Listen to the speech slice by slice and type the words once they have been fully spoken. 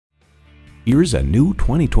Here's a new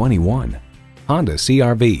 2021 Honda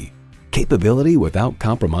CR-V. Capability without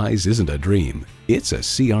compromise isn't a dream, it's a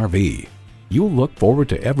CR-V. You'll look forward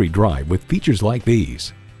to every drive with features like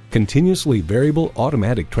these: continuously variable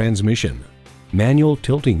automatic transmission, manual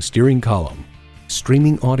tilting steering column,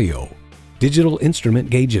 streaming audio, digital instrument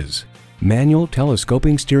gauges, manual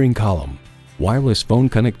telescoping steering column, wireless phone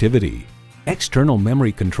connectivity, external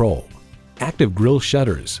memory control, active grille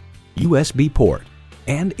shutters, USB port,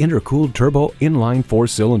 and intercooled turbo inline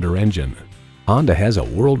 4-cylinder engine. Honda has a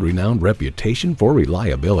world-renowned reputation for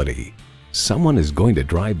reliability. Someone is going to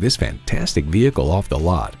drive this fantastic vehicle off the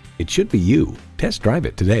lot. It should be you. Test drive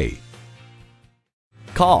it today.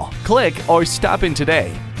 Call, click, or stop in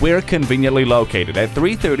today. We're conveniently located at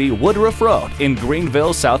 330 Woodruff Road in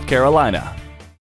Greenville, South Carolina.